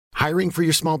Hiring for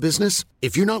your small business?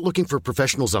 If you're not looking for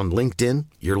professionals on LinkedIn,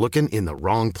 you're looking in the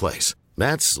wrong place.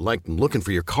 That's like looking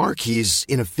for your car keys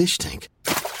in a fish tank.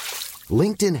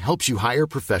 LinkedIn helps you hire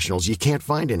professionals you can't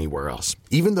find anywhere else,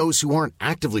 even those who aren't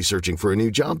actively searching for a new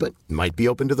job but might be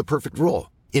open to the perfect role.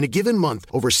 In a given month,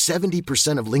 over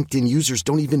 70% of LinkedIn users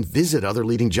don't even visit other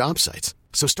leading job sites.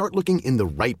 So start looking in the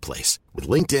right place. With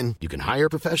LinkedIn, you can hire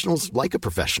professionals like a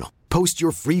professional. Post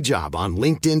your free job on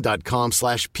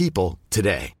linkedin.com/people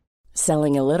today.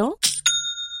 Selling a little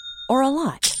or a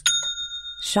lot?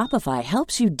 Shopify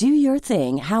helps you do your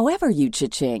thing however you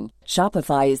cha-ching.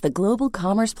 Shopify is the global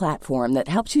commerce platform that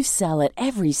helps you sell at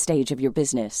every stage of your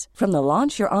business. From the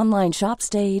launch your online shop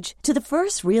stage to the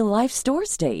first real-life store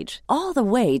stage, all the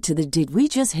way to the did we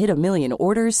just hit a million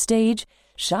orders stage.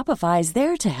 Shopify is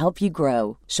there to help you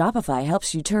grow. Shopify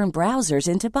helps you turn browsers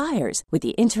into buyers with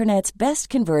the internet's best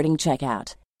converting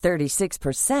checkout.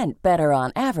 36% better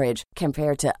on average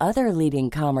compared to other leading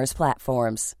commerce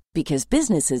platforms. Because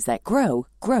businesses that grow,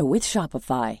 grow with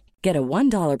Shopify. Get a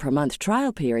 $1 per month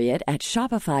trial period at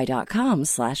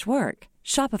shopify.com/work.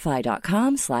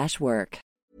 Shopify.com/work.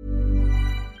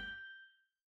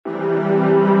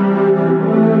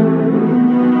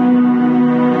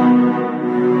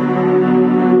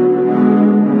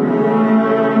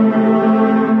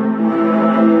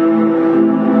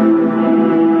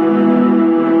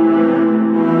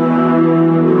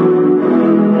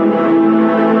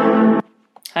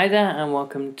 Hi there, and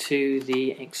welcome to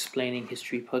the Explaining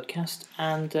History podcast,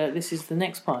 and this is the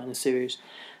next part in the series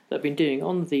that I've been doing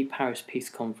on the Paris Peace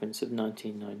Conference of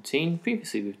 1919.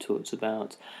 Previously we've talked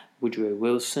about Woodrow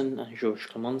Wilson and Georges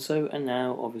Clemenceau, and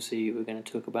now obviously we're going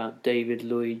to talk about David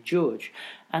Lloyd George.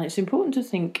 And it's important to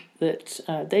think that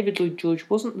David Lloyd George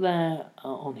wasn't there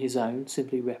on his own,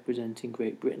 simply representing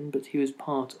Great Britain, but he was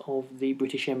part of the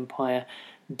British Empire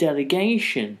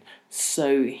delegation.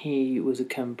 So he was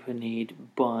accompanied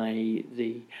by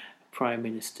the Prime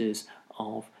Ministers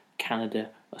of Canada,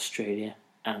 Australia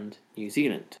and New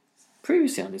Zealand.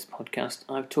 Previously on this podcast,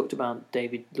 I've talked about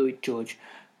David Lloyd George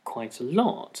quite a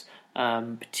lot,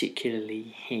 particularly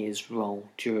his role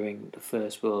during the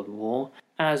First World War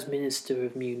as Minister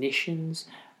of Munitions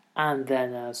and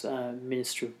then as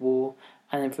Minister of War,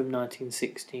 and then from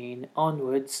 1916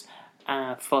 onwards,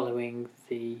 following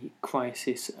the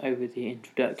crisis over the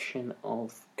introduction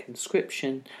of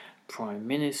conscription, Prime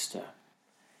Minister.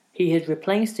 He had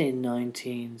replaced in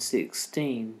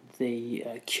 1916 the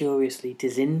curiously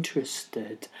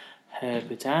disinterested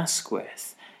Herbert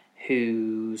Asquith,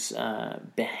 whose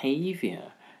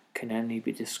behaviour can only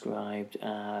be described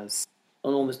as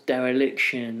an almost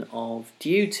dereliction of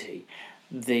duty.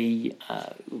 The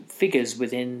figures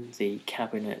within the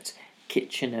cabinet,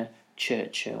 Kitchener,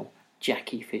 Churchill,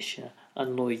 Jackie Fisher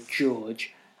and Lloyd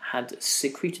George, had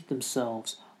secreted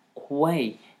themselves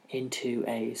away into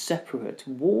a separate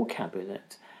war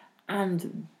cabinet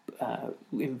and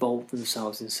involved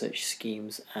themselves in such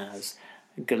schemes as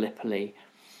Gallipoli.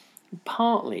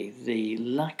 Partly the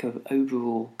lack of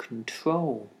overall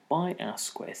control by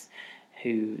Asquith,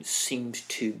 who seemed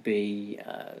to be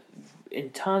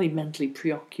entirely mentally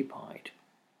preoccupied,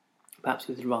 perhaps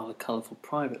with a rather colourful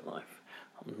private life,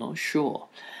 I'm not sure.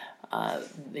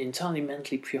 Entirely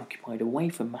mentally preoccupied away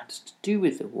from matters to do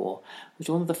with the war was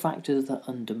one of the factors that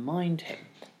undermined him.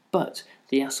 But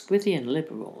the Asquithian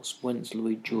Liberals, once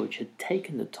Lloyd George had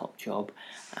taken the top job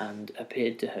and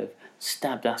appeared to have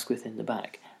stabbed Asquith in the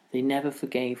back, they never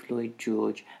forgave Lloyd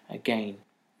George again.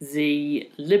 The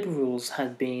Liberals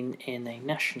had been in a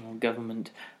national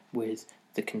government with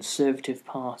the Conservative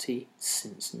Party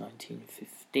since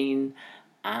 1915,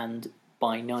 and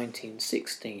by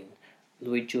 1916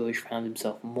 Lloyd George found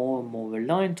himself more and more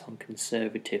reliant on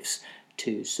Conservatives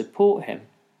to support him,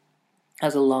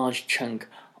 as a large chunk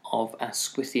of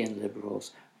Asquithian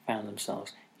Liberals found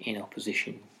themselves in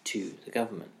opposition to the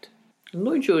government.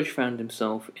 Lloyd George found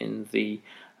himself in the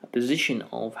position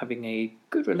of having a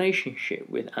good relationship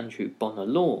with Andrew Bonar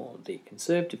Law, the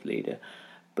Conservative leader,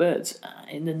 but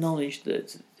in the knowledge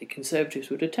that the Conservatives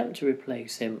would attempt to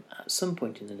replace him at some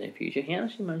point in the near future, he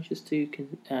actually manages to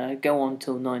go on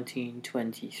till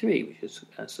 1923, which is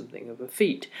something of a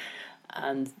feat.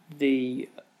 And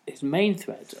his main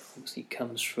threat obviously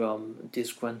comes from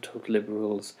disgruntled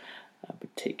Liberals,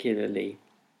 particularly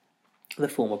the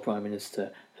former Prime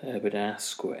Minister Herbert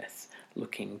Asquith,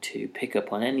 looking to pick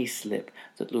up on any slip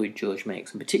that Lloyd George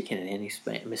makes, and particularly any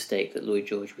mistake that Lloyd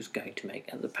George was going to make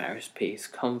at the Paris Peace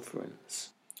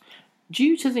Conference.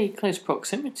 Due to the close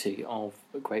proximity of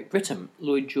Great Britain,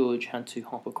 Lloyd George had to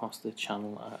hop across the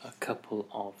Channel a couple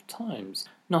of times.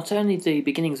 Not only the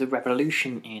beginnings of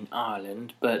revolution in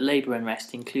Ireland, but labour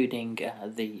unrest, including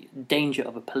the danger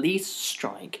of a police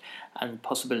strike and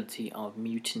possibility of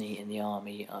mutiny in the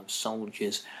army, of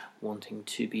soldiers wanting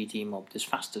to be demobbed as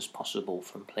fast as possible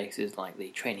from places like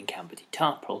the training camp at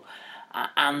Etaples,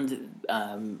 and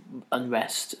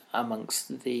unrest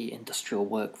amongst the industrial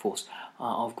workforce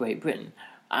of Great Britain,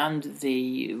 and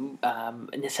the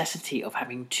necessity of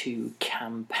having to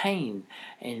campaign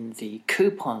in the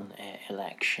coupon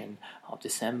election of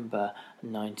December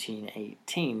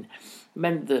 1918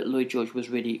 meant that Lloyd George was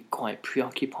really quite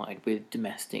preoccupied with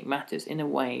domestic matters in a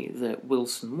way that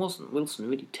Wilson wasn't. Wilson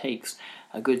really takes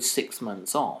a good 6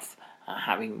 months off,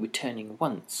 returning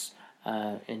once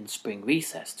in spring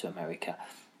recess to America,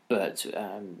 but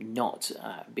not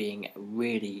being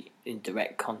really in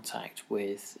direct contact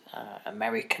with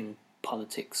American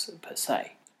politics per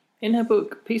se. In her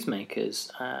book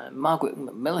Peacemakers, Margaret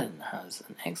Macmillan has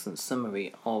an excellent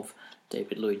summary of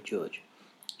David Lloyd George.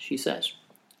 She says,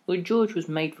 "Lloyd George was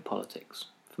made for politics.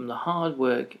 From the hard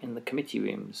work in the committee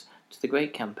rooms to the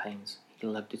great campaigns, he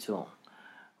loved it all.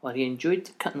 While he enjoyed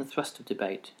the cut and thrust of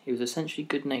debate, he was essentially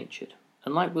good-natured.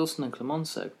 Unlike Wilson and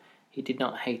Clemenceau, he did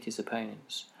not hate his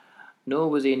opponents. Nor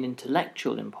was he an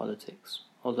intellectual in politics.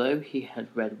 Although he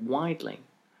had read widely,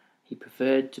 he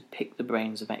preferred to pick the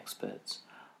brains of experts.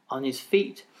 On his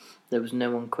feet, there was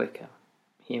no one quicker.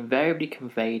 He invariably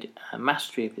conveyed a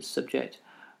mastery of his subject.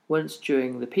 Once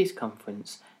during the peace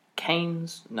conference,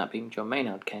 Keynes, that being John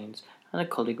Maynard Keynes, and a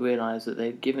colleague realised that they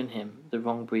had given him the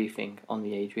wrong briefing on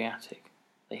the Adriatic.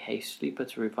 They hastily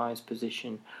put a revised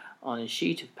position on a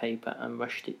sheet of paper and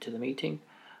rushed it to the meeting,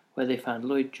 where they found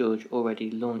Lloyd George already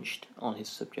launched on his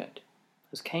subject.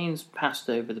 As Keynes passed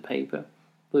over the paper,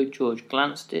 Lloyd George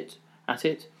glanced at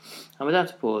it, and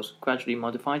without a pause gradually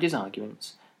modified his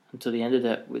arguments until he ended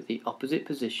up with the opposite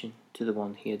position to the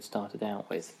one he had started out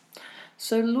with."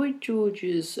 So Lloyd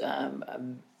George's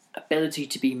ability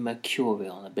to be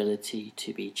mercurial, ability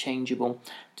to be changeable,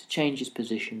 to change his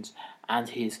positions, and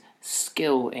his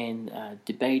skill in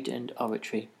debate and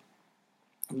oratory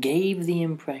gave the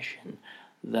impression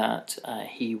that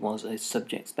he was a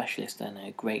subject specialist in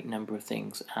a great number of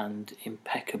things and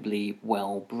impeccably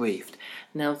well briefed.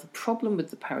 Now, the problem with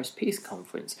the Paris Peace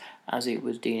Conference, as it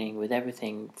was dealing with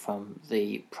everything from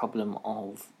the problem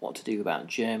of what to do about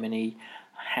Germany,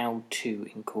 how to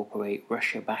incorporate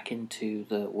Russia back into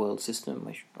the world system,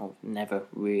 which never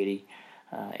really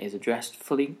is addressed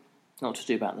fully, not to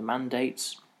do about the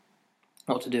mandates,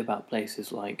 what to do about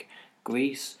places like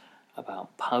Greece,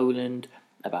 about Poland,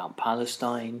 about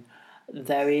Palestine.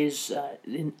 There is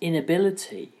an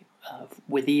inability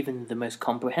with even the most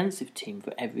comprehensive team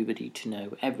for everybody to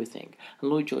know everything. And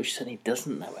Lloyd George certainly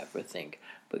doesn't know everything,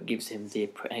 but gives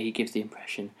the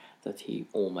impression that he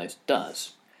almost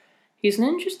does. He's an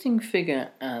interesting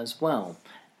figure as well,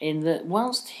 in that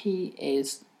whilst he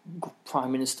is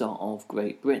Prime Minister of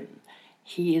Great Britain,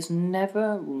 he is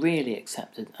never really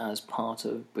accepted as part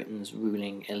of Britain's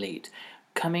ruling elite.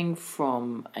 Coming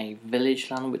from a village,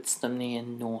 Llanwitstumni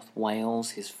in North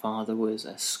Wales, his father was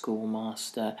a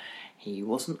schoolmaster. He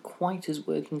wasn't quite as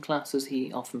working class as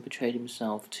he often portrayed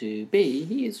himself to be.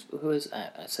 He was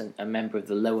a member of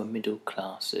the lower middle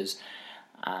classes,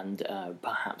 and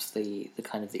perhaps the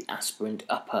kind of the aspirant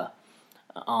upper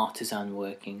artisan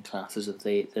working classes of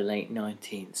the late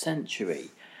 19th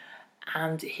century.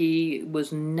 And he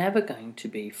was never going to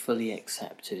be fully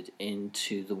accepted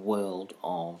into the world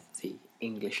of the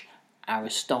English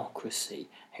aristocracy,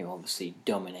 who obviously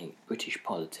dominate British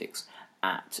politics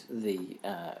at the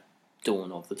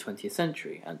dawn of the 20th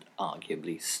century, and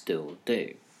arguably still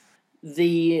do.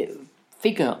 The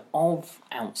figure of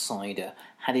outsider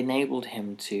had enabled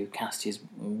him to cast his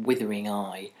withering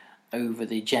eye over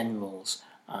the generals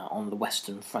on the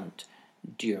Western Front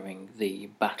during the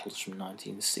battles from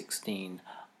 1916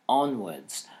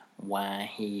 onwards, where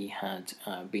he had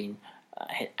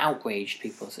had outraged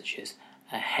people such as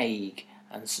Haig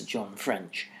and Sir John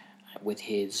French with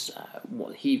his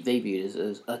what they viewed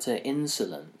as utter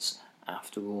insolence.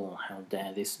 After all, how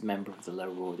dare this member of the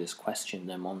lower orders question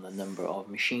them on the number of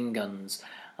machine guns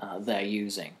they're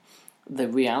using? The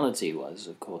reality was,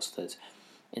 of course, that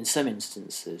in some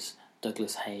instances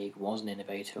Douglas Haig was an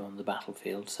innovator on the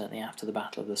battlefield, certainly after the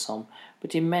Battle of the Somme,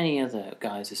 but in many other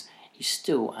guises he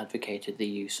still advocated the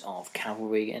use of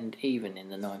cavalry, and even in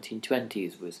the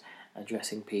 1920s was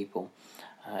addressing people,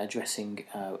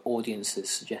 audiences,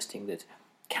 suggesting that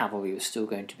cavalry was still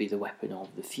going to be the weapon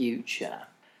of the future.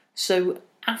 So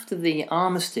After the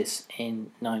armistice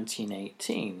in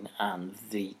 1918 and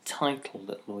the title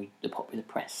that the popular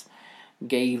press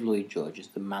gave Lloyd George as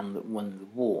the man that won the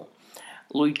war,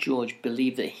 Lloyd George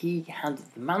believed that he had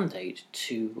the mandate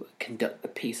to conduct the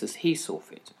peace as he saw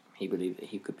fit. He believed that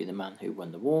he could be the man who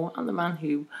won the war and the man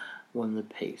who won the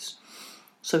peace.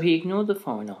 So he ignored the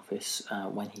Foreign Office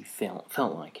when he felt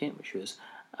like it, which was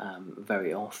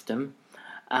very often.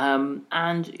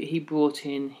 And he brought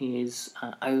in his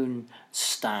own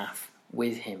staff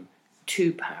with him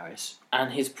to Paris.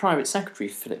 And his private secretary,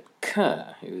 Philip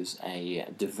Kerr, who was a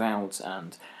devout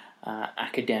and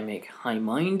academic,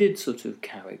 high-minded sort of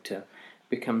character,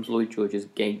 becomes Lloyd George's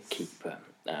gatekeeper.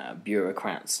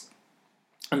 Bureaucrats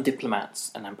and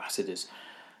diplomats and ambassadors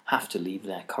have to leave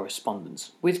their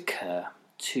correspondence with Kerr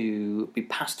to be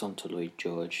passed on to Lloyd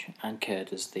George, and Kerr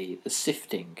does the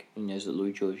sifting. He knows that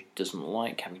Lloyd George doesn't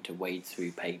like having to wade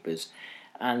through papers,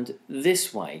 and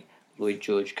this way Lloyd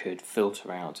George could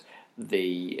filter out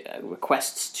the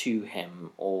requests to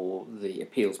him or the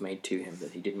appeals made to him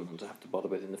that he didn't want to have to bother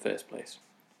with in the first place.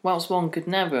 Whilst one could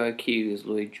never accuse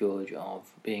Lloyd George of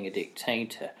being a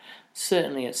dictator,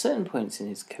 certainly at certain points in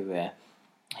his career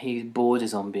he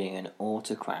borders on being an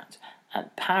autocrat.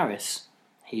 At Paris,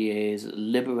 he is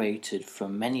liberated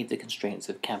from many of the constraints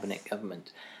of cabinet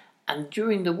government. And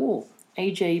during the war,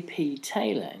 A.J.P.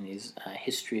 Taylor, in his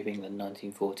History of England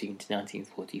 1914 to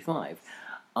 1945,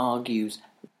 argues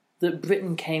that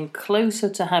Britain came closer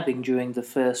to having, during the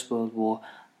First World War,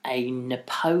 a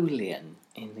Napoleon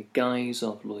in the guise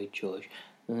of Lloyd George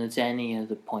than at any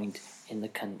other point in the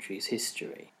country's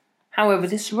history. However,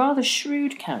 this rather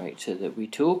shrewd character that we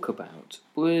talk about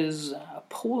was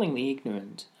appallingly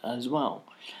ignorant as well.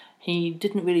 He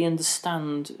didn't really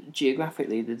understand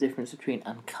geographically the difference between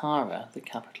Ankara, the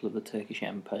capital of the Turkish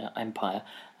Empire,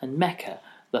 and Mecca,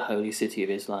 the holy city of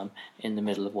Islam in the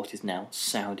middle of what is now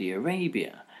Saudi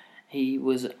Arabia. He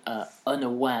was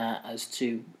unaware as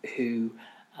to who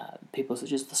people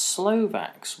such as the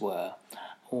Slovaks were,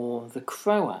 or the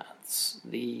Croats,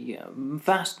 the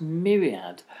vast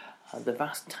myriad, the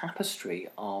vast tapestry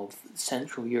of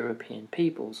Central European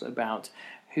peoples about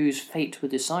whose fate were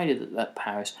decided at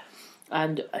Paris,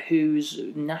 and whose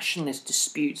nationalist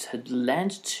disputes had led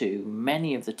to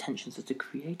many of the tensions that had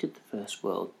created the First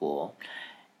World War.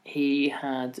 He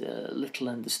had little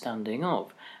understanding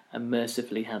of, and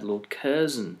mercifully had Lord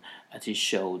Curzon at his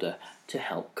shoulder to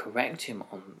help correct him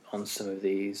on some of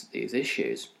these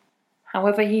issues.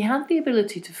 However, he had the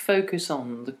ability to focus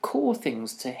on the core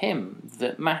things to him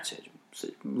that mattered, so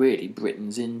really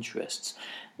Britain's interests,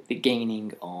 the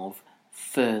gaining of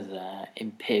further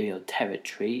imperial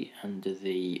territory under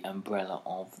the umbrella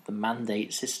of the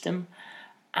Mandate system,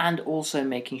 and also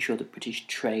making sure that British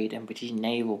trade and British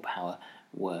naval power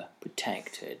were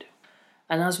protected.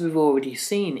 And as we've already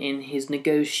seen in his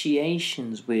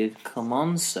negotiations with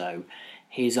Clemenceau,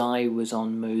 his eye was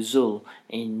on Mosul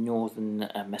in northern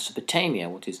Mesopotamia,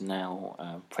 what is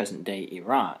now present-day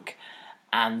Iraq,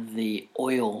 and the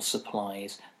oil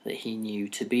supplies that he knew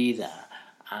to be there,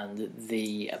 and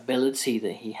the ability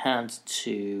that he had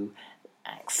to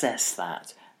access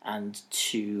that and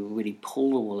to really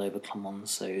pull the wool over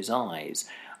Clemenceau's eyes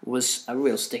was a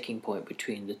real sticking point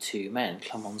between the two men.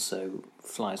 Clemenceau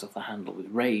flies off the handle with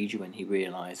rage when he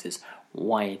realises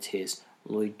why it is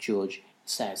Lloyd George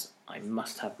says, "I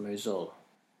must have Mosul."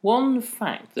 One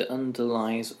fact that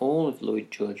underlies all of Lloyd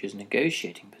George's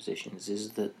negotiating positions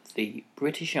is that the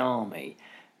British Army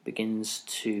begins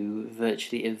to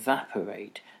virtually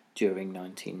evaporate during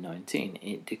 1919.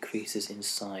 It decreases in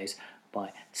size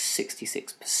by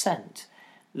 66%.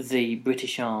 The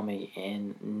British Army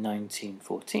in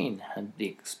 1914 the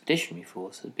expeditionary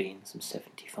force had been some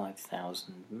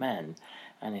 75,000 men,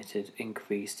 and it had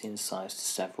increased in size to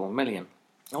several million.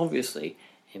 Obviously,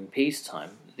 in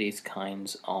peacetime, these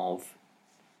kinds of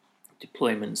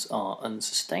deployments are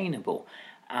unsustainable,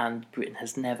 and Britain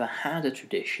has never had a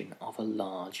tradition of a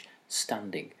large,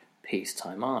 standing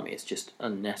peacetime army. It's just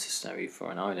unnecessary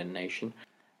for an island nation.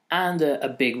 And a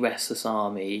big restless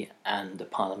army and a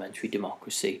parliamentary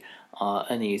democracy are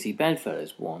uneasy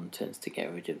bedfellows. One tends to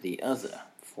get rid of the other,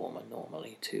 former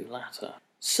normally to latter.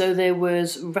 So there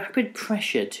was rapid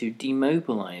pressure to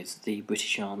demobilise the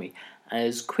British Army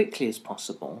as quickly as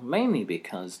possible, mainly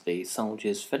because the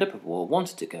soldiers fed up of war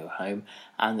wanted to go home,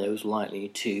 and there was likely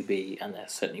to be, and there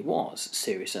certainly was,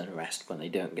 serious unrest when they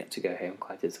don't get to go home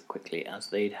quite as quickly as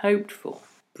they'd hoped for.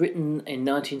 Britain in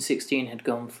 1916 had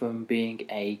gone from being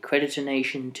a creditor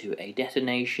nation to a debtor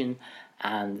nation,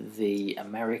 and the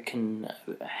American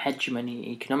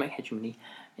economic hegemony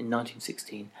in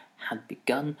 1916 had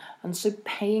begun, and so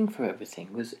paying for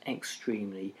everything was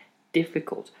extremely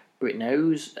difficult. Britain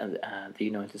owes the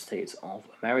United States of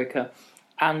America,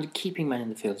 and keeping men in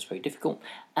the field is very difficult,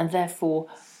 and therefore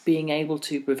being able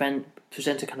to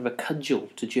present a kind of a cudgel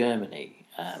to Germany,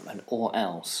 and or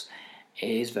else,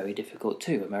 is very difficult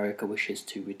too. America wishes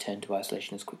to return to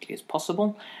isolation as quickly as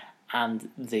possible, and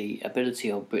the ability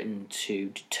of Britain to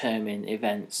determine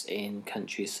events in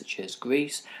countries such as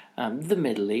Greece, the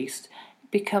Middle East,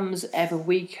 becomes ever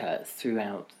weaker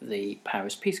throughout the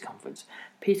Paris Peace Conference.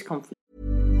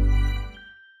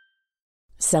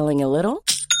 Selling a little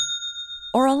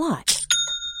or a lot?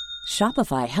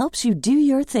 Shopify helps you do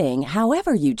your thing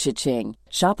however you cha-ching.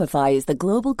 Shopify is the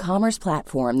global commerce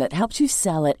platform that helps you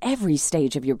sell at every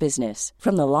stage of your business.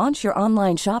 From the launch your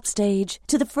online shop stage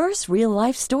to the first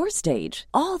real-life store stage,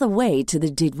 all the way to the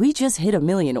did we just hit a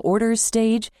million orders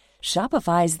stage.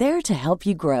 Shopify is there to help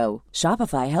you grow.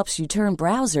 Shopify helps you turn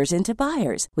browsers into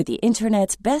buyers with the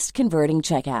internet's best converting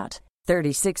checkout.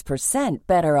 36%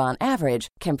 better on average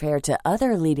compared to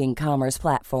other leading commerce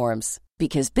platforms.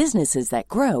 Because businesses that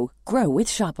grow with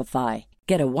Shopify.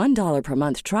 Get a $1 per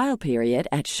month trial period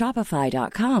at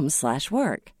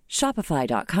shopify.com/work.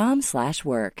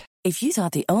 Shopify.com/work. If you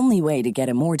thought the only way to get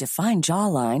a more defined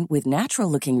jawline with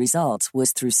natural-looking results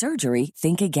was through surgery,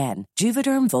 think again.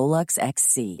 Juvederm Volux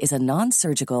XC is a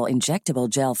non-surgical injectable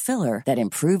gel filler that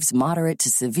improves moderate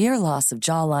to severe loss of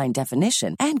jawline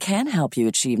definition and can help you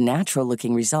achieve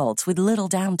natural-looking results with little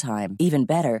downtime. Even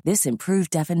better, this improved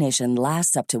definition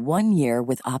lasts up to 1 year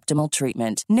with optimal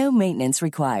treatment. No maintenance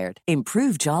required.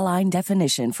 Improve jawline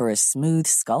definition for a smooth,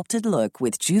 sculpted look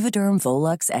with Juvederm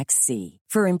Volux XC.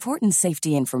 For important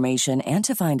safety information and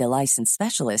to find a licensed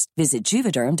specialist, visit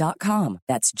Juvederm.com.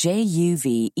 That's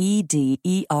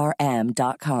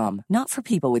JUVEDERM.com. Not for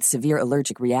people with severe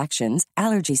allergic reactions,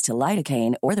 allergies to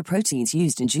lidocaine, or the proteins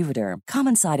used in Juvederm.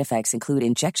 Common side effects include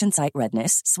injection site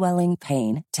redness, swelling,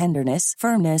 pain, tenderness,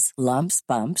 firmness, lumps,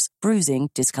 bumps, bruising,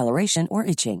 discoloration, or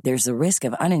itching. There's a risk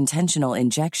of unintentional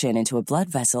injection into a blood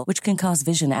vessel, which can cause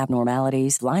vision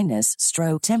abnormalities, blindness,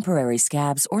 stroke, temporary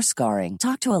scabs, or scarring.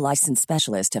 Talk to a licensed specialist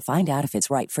to find out if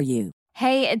it's right for you.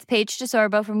 Hey, it's Paige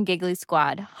DeSorbo from Giggly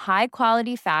Squad. High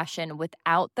quality fashion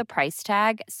without the price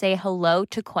tag. Say hello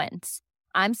to Quince.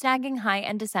 I'm snagging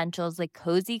high-end essentials like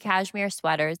cozy cashmere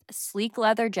sweaters, sleek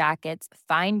leather jackets,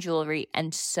 fine jewelry,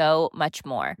 and so much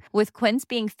more. With Quince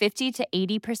being 50 to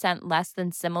 80% less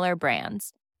than similar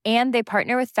brands. And they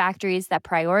partner with factories that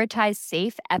prioritize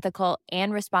safe, ethical,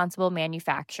 and responsible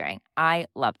manufacturing. I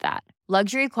love that.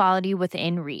 Luxury quality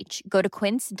within reach. Go to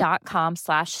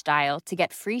quince.com/style to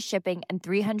get free shipping and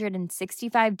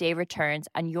 365-day returns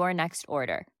on your next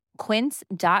order.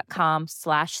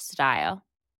 Quince.com/style.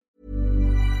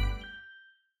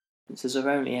 Are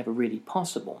only ever really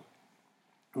possible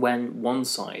when one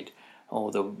side,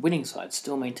 or the winning side,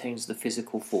 still maintains the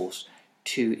physical force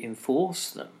to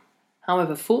enforce them.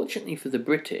 However, fortunately for the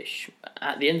British,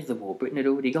 at the end of the war, Britain had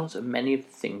already got many of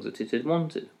the things that it had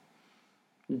wanted.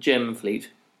 The German fleet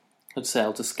had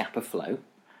sailed to Scapa Flow,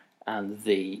 and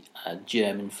the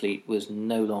German fleet was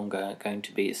no longer going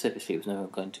to be, the surface fleet was no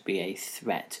longer going to be a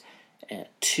threat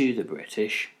to the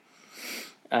British.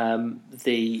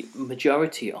 The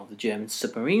majority of the German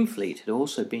submarine fleet had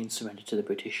also been surrendered to the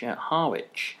British at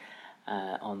Harwich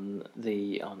on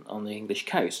the English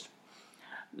coast.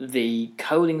 The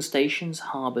coaling stations,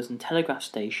 harbours and telegraph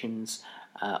stations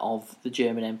of the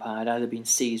German Empire had either been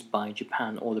seized by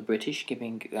Japan or the British,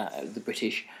 giving the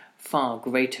British far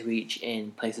greater reach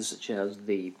in places such as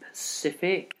the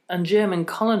Pacific. And German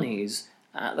colonies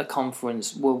at the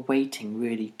conference were waiting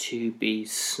really to be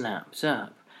snapped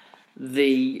up.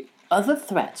 The other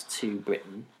threat to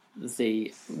Britain,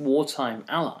 the wartime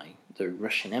ally, the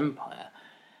Russian Empire,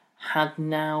 had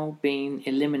now been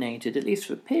eliminated, at least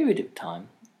for a period of time,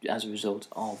 as a result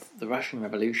of the Russian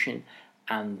Revolution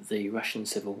and the Russian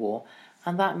Civil War,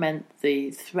 and that meant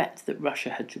the threat that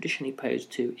Russia had traditionally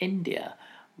posed to India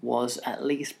was at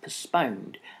least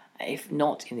postponed, if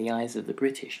not, in the eyes of the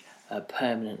British,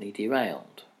 permanently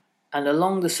derailed. And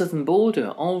along the southern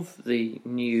border of the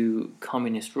new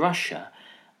communist Russia,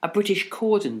 a British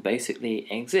cordon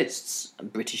basically exists. A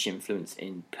British influence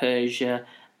in Persia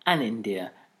and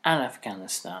India and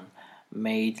Afghanistan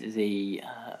made there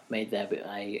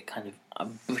a kind of a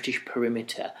British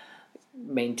perimeter,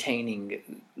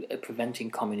 preventing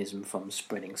communism from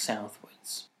spreading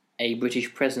southwards. A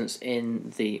British presence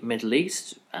in the Middle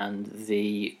East and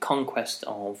the conquest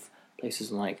of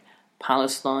places like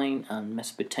Palestine and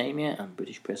Mesopotamia, and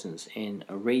British presence in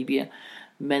Arabia,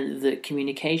 meant that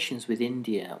communications with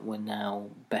India were now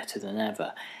better than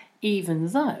ever, even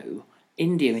though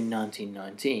India in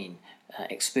 1919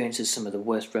 experiences some of the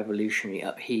worst revolutionary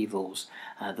upheavals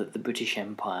that the British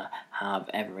Empire have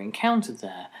ever encountered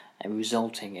there,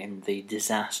 resulting in the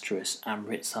disastrous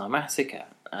Amritsar massacre,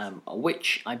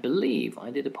 which I believe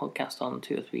I did a podcast on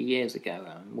 2 or 3 years ago,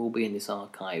 and will be in this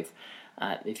archive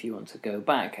if you want to go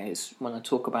back. It's when I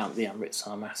talk about the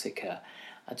Amritsar massacre,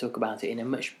 I talk about it in a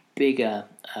much bigger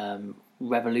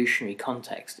revolutionary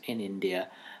context in India,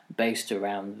 based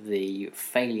around the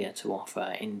failure to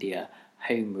offer India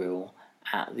home rule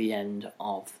at the end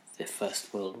of the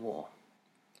First World War.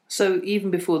 So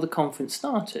even before the conference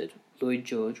started, Lloyd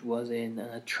George was in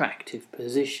an attractive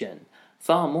position,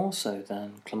 far more so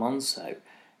than Clemenceau,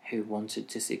 who wanted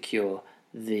to secure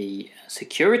the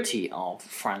security of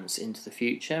France into the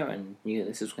future and knew that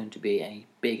this was going to be a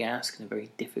big ask and a very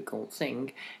difficult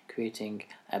thing, creating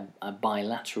a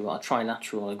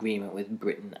trilateral agreement with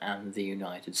Britain and the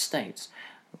United States.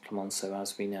 Clemenceau,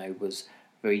 as we know, was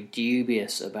very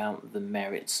dubious about the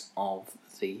merits of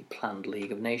the planned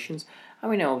League of Nations,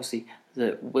 and we know obviously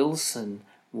that Wilson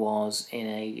was in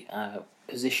a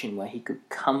position where he could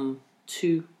come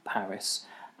to Paris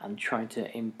and try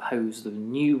to impose the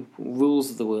new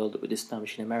rules of the world that would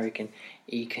establish an American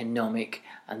economic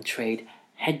and trade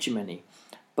hegemony.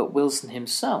 But Wilson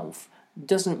himself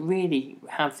doesn't really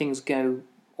have things go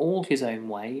all his own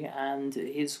way, and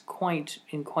is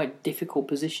in quite difficult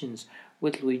positions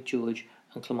with Lloyd George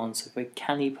and Clemenceau, very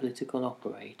canny political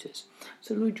operators.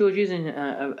 So Lloyd George is in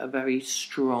a very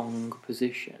strong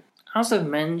position. As I've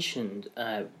mentioned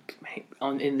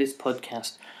in this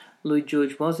podcast, Lloyd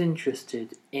George was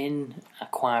interested in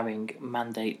acquiring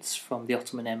mandates from the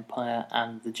Ottoman Empire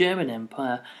and the German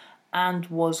Empire, and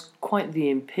was quite the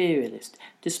imperialist,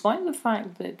 despite the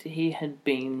fact that he had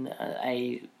been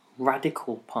a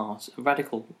radical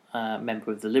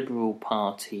member of the Liberal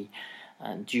Party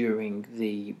during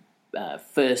the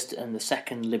first and the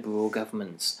second Liberal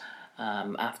governments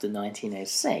after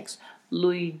 1986.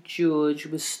 Lloyd George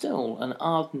was still an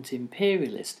ardent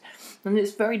imperialist, and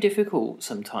it's very difficult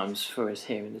sometimes for us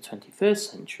here in the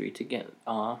 21st century to get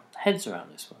our heads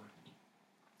around this one.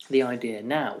 The idea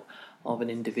now of an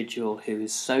individual who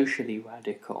is socially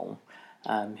radical,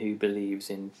 who believes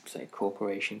in, say,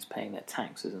 corporations paying their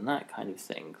taxes and that kind of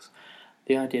things,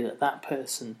 the idea that that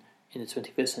person in the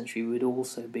 21st century would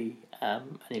also be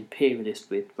an imperialist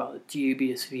with rather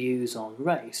dubious views on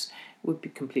race would be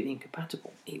completely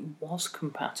incompatible. It was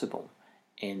compatible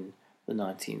in the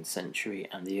 19th century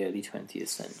and the early 20th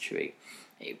century.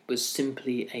 It was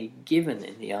simply a given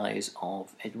in the eyes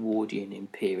of Edwardian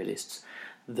imperialists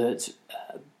that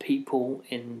people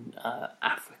in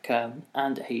Africa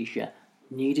and Asia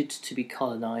needed to be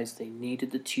colonised. They needed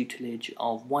the tutelage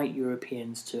of white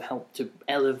Europeans to help to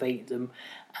elevate them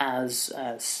as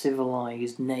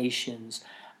civilised nations,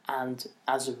 and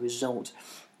as a result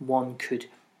one could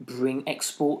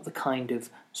export the kind of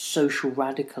social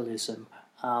radicalism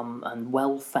and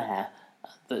welfare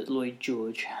that Lloyd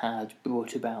George had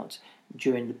brought about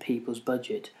during the People's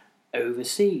Budget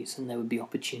overseas, and there would be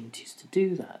opportunities to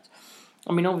do that.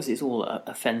 I mean, obviously it's all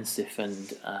offensive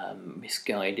and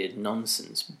misguided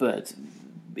nonsense, but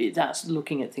that's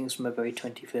looking at things from a very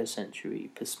 21st century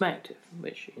perspective,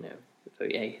 which, a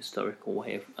very ahistorical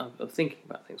way of thinking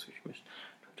about things, which we must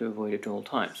try to avoid at all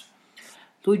times.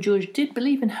 Lloyd George did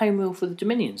believe in home rule for the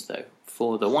Dominions, though,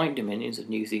 for the white Dominions of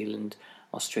New Zealand,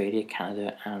 Australia,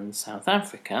 Canada and South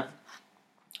Africa,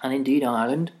 and indeed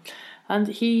Ireland. And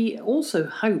he also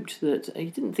hoped that,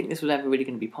 he didn't think this was ever really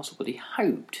going to be possible, but he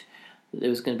hoped that there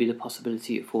was going to be the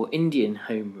possibility for Indian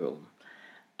home rule.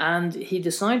 And he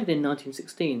decided in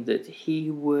 1916 that he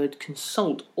would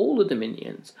consult all the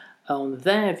Dominions on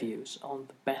their views on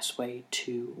the best way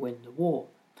to win the war.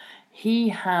 He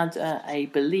had a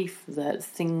belief that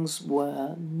things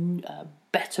were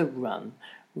better run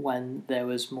when there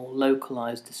was more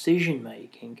localised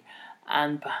decision-making,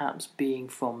 and perhaps being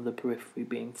from the periphery,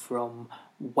 being from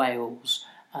Wales,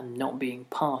 and not being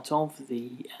part of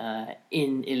the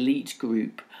elite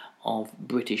group of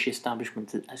British established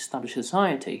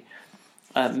society,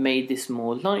 made this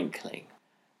more likely.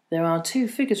 There are two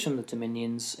figures from the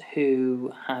Dominions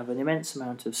who have an immense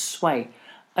amount of sway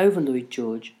over Lloyd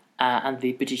George and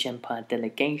the British Empire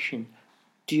delegation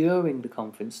during the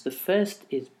conference. The first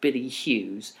is Billy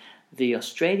Hughes, the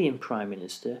Australian Prime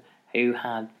Minister, who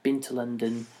had been to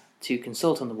London to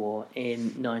consult on the war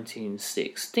in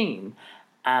 1916,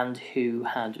 and who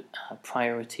had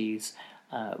priorities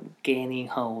gaining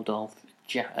hold of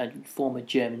former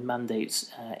German mandates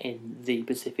in the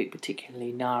Pacific,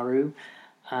 particularly Nauru,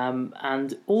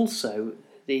 and also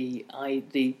the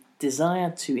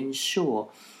desire to ensure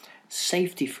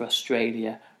safety for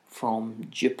Australia from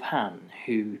Japan,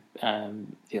 who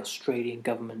the Australian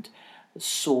government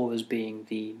saw as being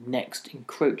the next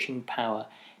encroaching power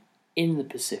in the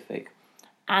Pacific.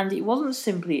 And it wasn't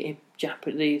simply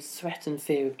the threat and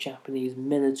fear of Japanese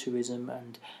militarism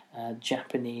and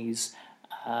Japanese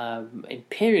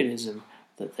imperialism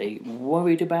that they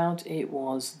worried about. It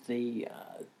was the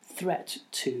threat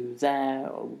to their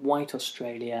white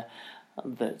Australia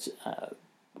that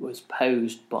was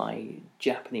posed by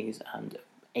Japanese and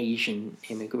Asian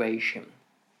immigration.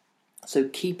 So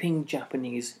keeping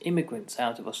Japanese immigrants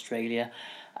out of Australia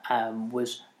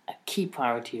was a key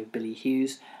priority of Billy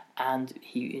Hughes, and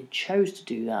he chose to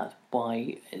do that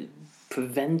by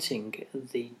preventing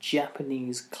the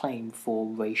Japanese claim for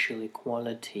racial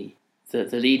equality that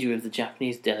the leader of the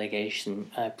Japanese delegation,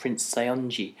 Prince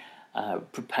Saionji,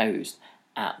 proposed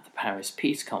at the Paris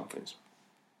Peace Conference.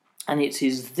 And it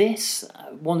is this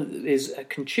is a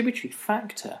contributory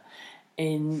factor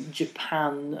in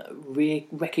Japan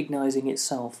recognising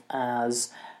itself as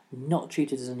not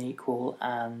treated as an equal,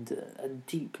 and a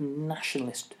deep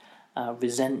nationalist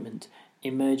resentment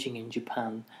emerging in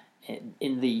Japan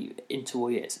in the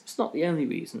interwar years. It's not the only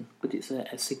reason, but it's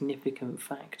a significant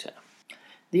factor.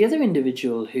 The other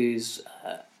individual who's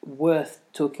worth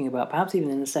talking about, perhaps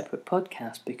even in a separate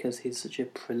podcast, because he's such a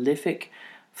prolific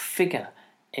figure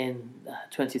in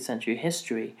 20th century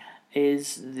history,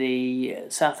 is the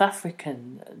South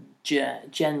African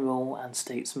general and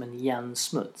statesman Jan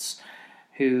Smuts,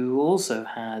 who also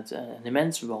had an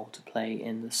immense role to play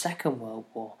in the Second World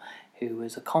War, who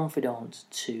was a confidant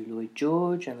to Lloyd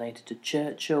George and later to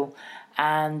Churchill,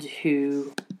 and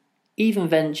who even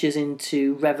ventures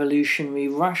into revolutionary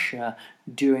Russia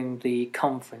during the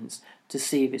conference to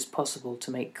see if it's possible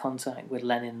to make contact with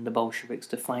Lenin and the Bolsheviks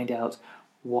to find out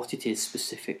what it is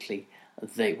specifically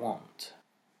they want.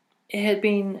 It had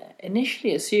been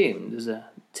initially assumed as a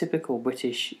typical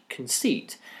British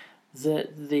conceit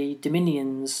that the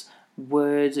Dominions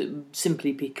would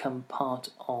simply become part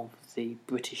of the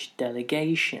British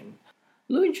delegation.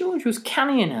 Lloyd George was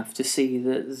canny enough to see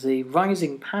that the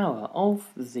rising power of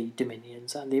the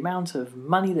Dominions and the amount of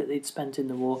money that they'd spent in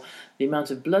the war, the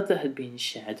amount of blood that had been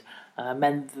shed,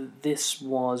 meant that this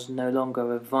was no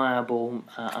longer a viable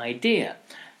idea.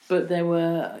 But there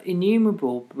were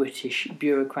innumerable British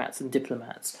bureaucrats and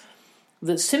diplomats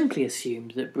that simply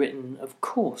assumed that Britain, of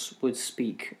course, would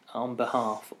speak on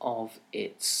behalf of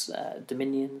its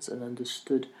dominions and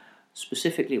understood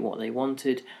specifically what they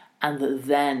wanted, and that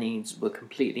their needs were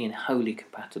completely and wholly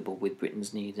compatible with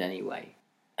Britain's needs anyway.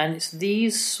 And it's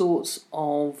these sorts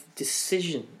of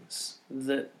decisions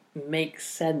that make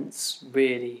sense,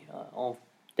 really, of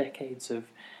decades of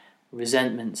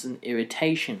resentments and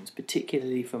irritations,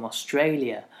 particularly from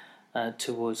Australia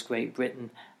towards Great Britain,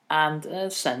 and a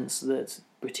sense that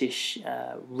British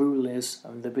rulers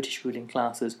and the British ruling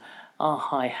classes are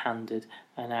high-handed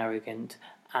and arrogant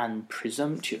and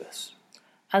presumptuous.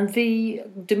 And the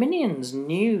Dominions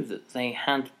knew that they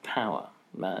had power.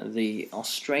 The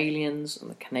Australians and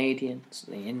the Canadians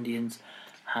and the Indians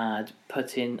had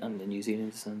put in, and the New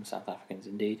Zealanders and South Africans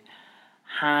indeed,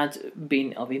 had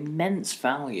been of immense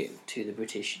value to the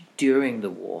British during the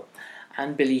war.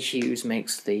 And Billy Hughes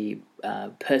makes the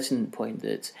pertinent point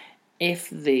that if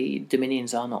the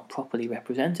Dominions are not properly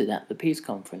represented at the peace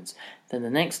conference, then the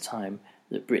next time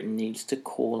that Britain needs to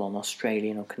call on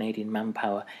Australian or Canadian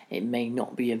manpower, it may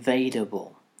not be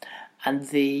available. And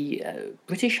the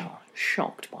British are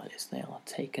shocked by this. They are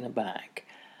taken aback.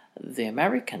 The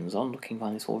Americans, on looking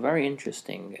on this all very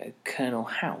interesting, Colonel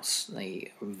House, the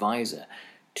advisor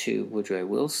to Woodrow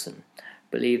Wilson,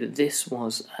 believed that this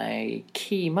was a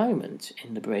key moment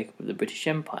in the breakup of the British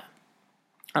Empire.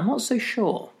 I'm not so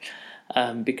sure,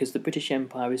 because the British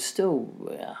Empire is still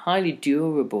highly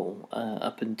durable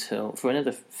up until for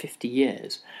another 50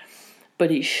 years,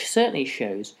 but it certainly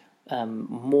shows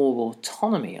more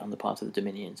autonomy on the part of the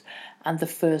Dominions, and the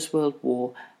First World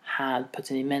War had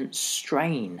put an immense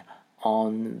strain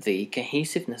on the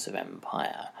cohesiveness of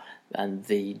empire, and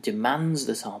the demands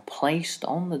that are placed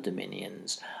on the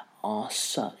Dominions are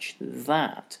such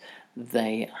that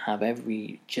they have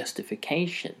every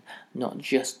justification, not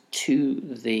just to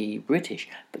the British,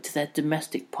 but to their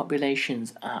domestic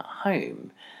populations at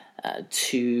home,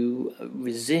 to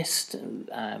resist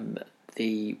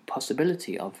the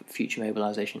possibility of future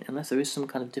mobilisation unless there is some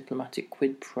kind of diplomatic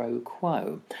quid pro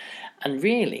quo. And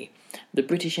really, the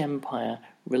British Empire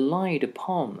relied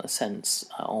upon a sense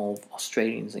of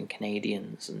Australians and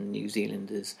Canadians and New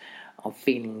Zealanders of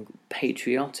feeling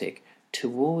patriotic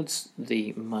towards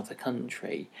the mother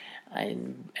country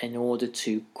in order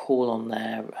to call on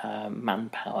their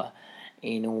manpower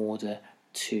in order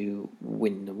to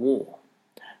win the war.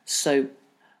 So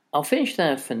I'll finish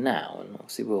there for now, and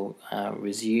obviously we'll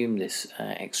resume this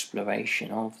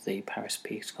exploration of the Paris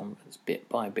Peace Conference bit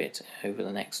by bit over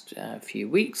the next few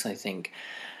weeks, I think.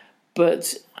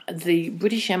 But the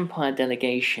British Empire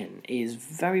delegation is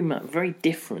very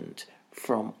different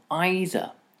from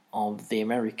either of the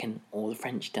American or the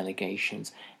French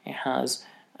delegations. It has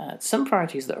some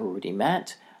priorities that are already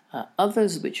met,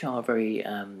 others which are very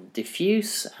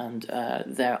diffuse, and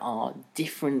there are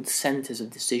different centres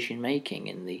of decision making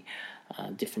in the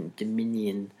different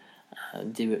Dominion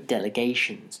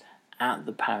delegations at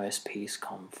the Paris Peace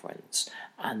Conference,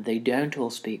 and they don't all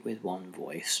speak with one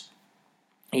voice,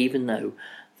 even though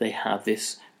they have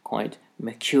this quite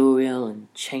mercurial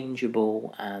and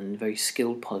changeable and very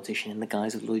skilled politician in the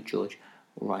guise of Lloyd George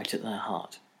right at their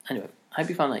heart. Anyway, I hope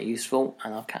you found that useful,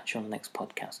 and I'll catch you on the next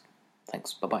podcast.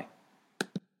 Thanks, bye-bye.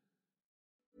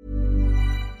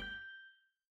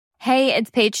 Hey,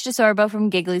 it's Paige DeSorbo from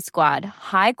Giggly Squad.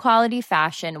 High quality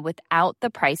fashion without the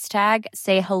price tag.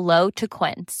 Say hello to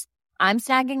Quince. I'm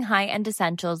snagging high-end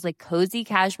essentials like cozy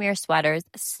cashmere sweaters,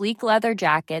 sleek leather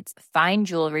jackets, fine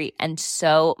jewelry, and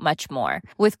so much more.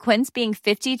 With Quince being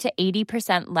 50 to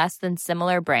 80% less than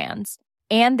similar brands.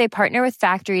 And they partner with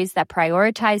factories that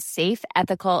prioritize safe,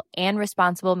 ethical, and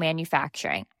responsible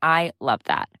manufacturing. I love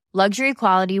that. Luxury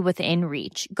quality within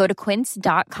reach. Go to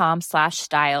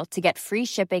quince.com/style to get free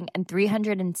shipping and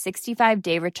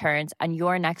 365-day returns on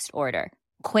your next order.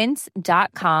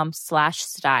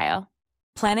 Quince.com/style.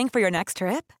 Planning for your next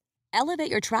trip?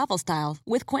 Elevate your travel style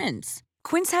with Quince.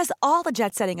 Quince has all the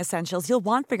jet-setting essentials you'll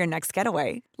want for your next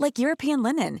getaway, like European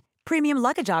linen, premium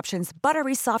luggage options,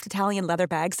 buttery soft Italian leather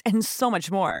bags, and so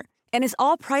much more. And is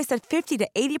all priced at 50 to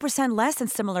 80% less than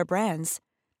similar brands.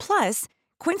 Plus,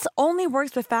 Quince only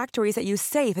works with factories that use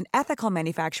safe and ethical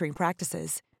manufacturing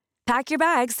practices. Pack your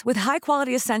bags with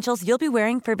high-quality essentials you'll be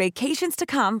wearing for vacations to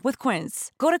come with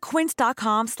Quince. Go to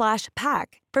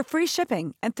quince.com/pack for free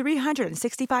shipping and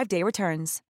 365-day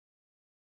returns.